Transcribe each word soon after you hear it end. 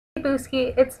Hey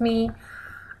Booski, it's me.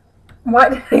 Why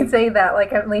did I say that?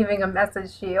 Like I'm leaving a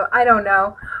message to you. I don't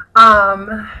know.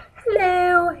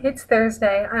 Hello. It's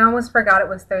Thursday. I almost forgot it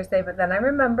was Thursday, but then I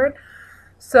remembered.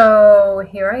 So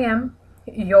here I am.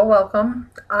 You're welcome.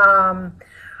 I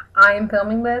am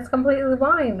filming this completely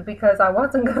blind because I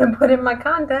wasn't gonna put in my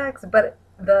contacts, but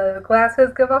the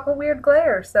glasses give off a weird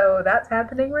glare, so that's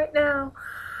happening right now.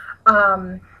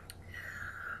 Um,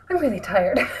 I'm really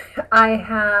tired. I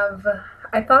have.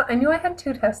 I knew I had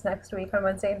two tests next week on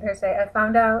Wednesday and Thursday. I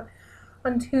found out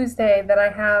on Tuesday that I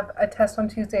have a test on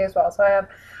Tuesday as well. So I have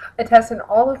a test in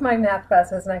all of my math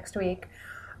classes next week.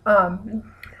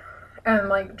 Um, and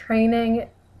like training,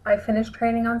 I finished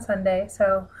training on Sunday.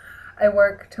 So I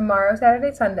work tomorrow,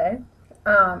 Saturday, Sunday.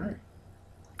 Um,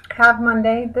 have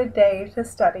Monday the day to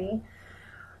study.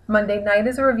 Monday night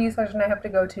is a review session I have to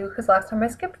go to because last time I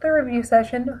skipped the review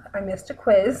session, I missed a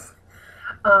quiz.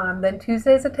 Then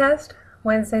Tuesday's a test,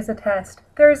 Wednesday's a test,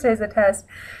 Thursday's a test,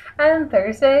 and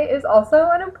Thursday is also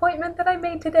an appointment that I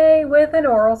made today with an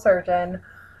oral surgeon.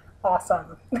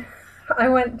 Awesome. I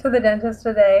went to the dentist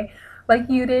today, like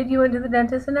you did. You went to the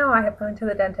dentist, and now I have gone to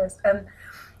the dentist. And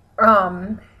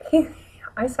um, he,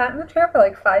 I sat in the chair for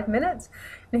like 5 minutes,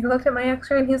 and he looked at my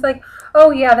X-ray, and he's like, "Oh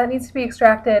yeah, that needs to be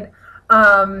extracted.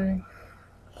 Um,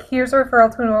 Here's a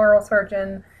referral to an oral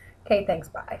surgeon. Okay, thanks,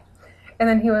 bye." And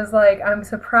then he was like, "I'm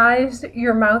surprised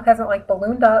your mouth hasn't like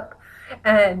ballooned up,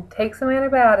 and take some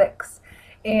antibiotics.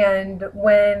 And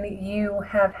when you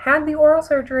have had the oral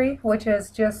surgery, which is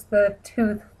just the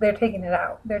tooth, they're taking it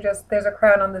out. There's a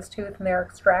crown on this tooth and they're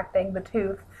extracting the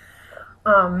tooth.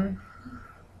 Um,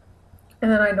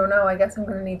 and then I don't know, I guess I'm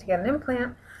going to need to get an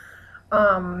implant.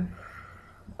 Um,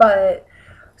 but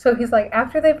so he's like,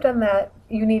 after they've done that,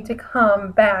 you need to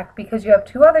come back because you have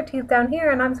two other teeth down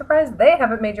here, and I'm surprised they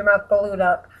haven't made your mouth balloon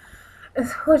up." And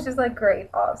so it's just like, great,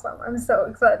 awesome. I'm so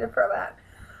excited for that.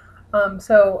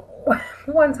 So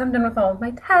once I'm done with all of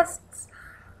my tests,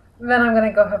 then I'm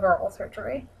gonna go have oral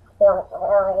surgery,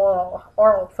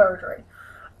 oral surgery.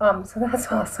 So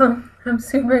that's awesome. I'm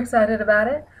super excited about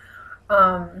it.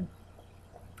 Um,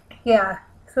 yeah.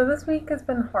 So this week has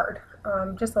been hard.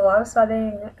 Just a lot of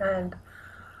studying, and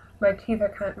my tooth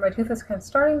is kind of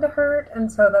starting to hurt,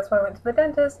 and so that's why I went to the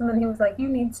dentist. And then he was like, "You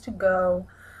needs to go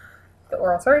to the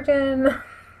oral surgeon."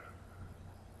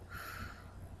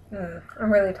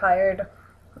 I'm really tired.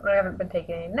 I haven't been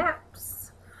taking any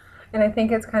naps. And I think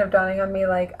it's kind of dawning on me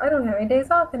like, I don't have any days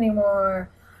off anymore.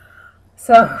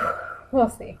 So we'll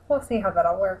see. We'll see how that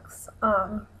all works.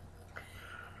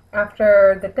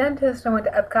 After the dentist, I went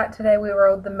to Epcot today. We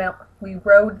rode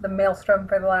the Maelstrom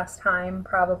for the last time,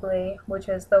 probably, which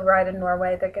is the ride in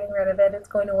Norway. They're getting rid of it. It's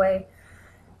going away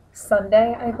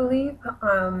Sunday, I believe.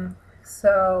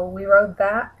 So we rode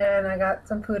that, and I got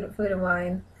some food at Food and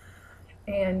Wine.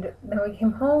 And then we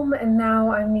came home, and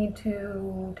now I need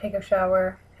to take a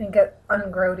shower and get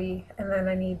ungrody, and then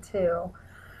I need to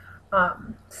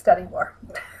study more.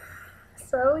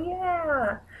 So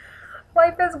yeah,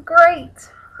 life is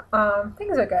great.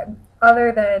 Things are good.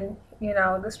 Other than,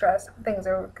 the stress, things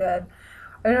are good.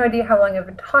 I have no idea how long I've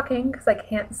been talking because I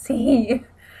can't see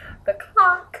the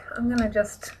clock.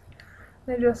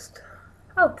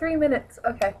 Oh, 3 minutes.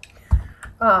 Okay.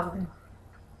 Um,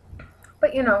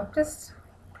 but just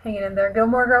hanging in there.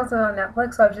 Gilmore Girls is on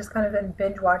Netflix, so I've just kind of been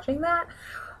binge watching that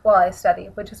while I study,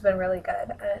 which has been really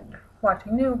good. And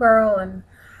watching New Girl, and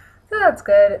so that's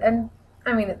good. And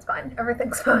I mean, it's fine.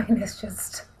 Everything's fine. It's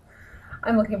just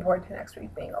I'm looking forward to next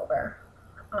week being over.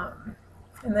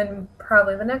 And then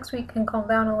probably the next week can calm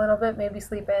down a little bit, maybe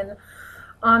sleep in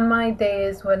on my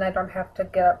days when I don't have to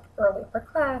get up early for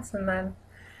class, and then,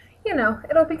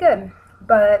 it'll be good.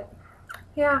 But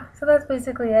yeah, so that's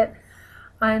basically it.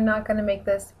 I'm not going to make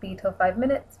this be till 5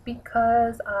 minutes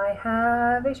because I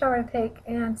have a shower to take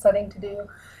and studying to do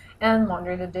and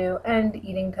laundry to do and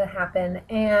eating to happen.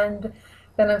 And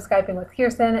then I'm Skyping with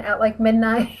Kirsten at like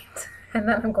midnight. And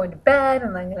then I'm going to bed,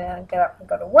 and then I'm going to get up and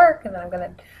go to work, and then I'm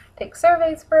going to take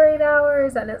surveys for 8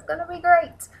 hours, and it's going to be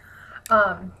great.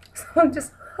 So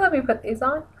just let me put these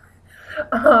on.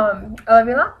 I love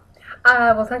you a lot.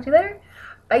 I will talk to you later.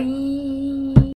 Bye.